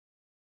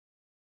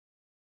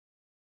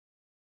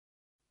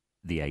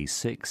The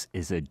A6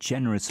 is a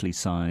generously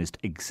sized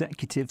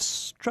executive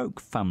stroke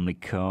family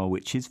car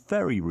which is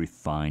very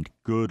refined,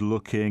 good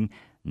looking,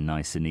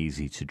 nice and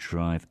easy to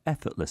drive,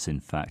 effortless in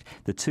fact.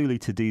 The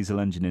 2-litre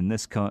diesel engine in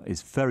this car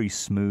is very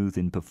smooth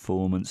in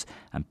performance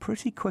and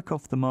pretty quick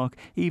off the mark,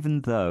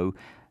 even though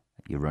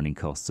your running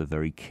costs are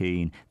very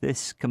keen.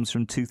 This comes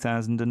from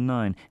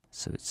 2009,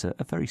 so it's a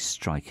very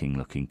striking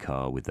looking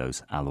car with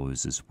those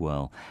alloys as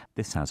well.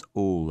 This has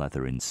all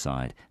leather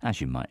inside.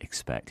 As you might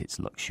expect, it's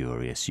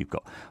luxurious. You've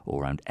got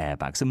all-round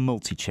airbags, a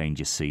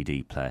multi-changer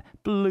CD player,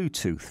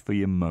 Bluetooth for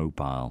your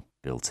mobile,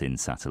 built-in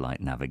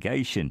satellite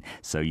navigation.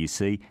 So you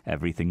see,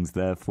 everything's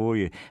there for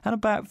you. And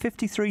about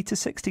 53 to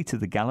 60 to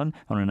the gallon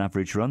on an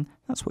average run.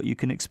 That's what you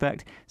can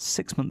expect.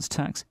 6 months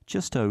tax,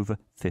 just over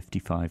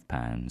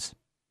 £55.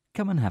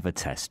 Come and have a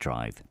test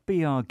drive,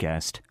 be our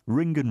guest,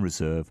 ring and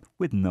reserve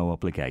with no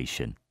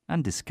obligation,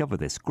 and discover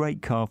this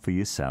great car for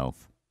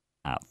yourself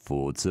at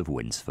Fords of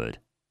Winsford.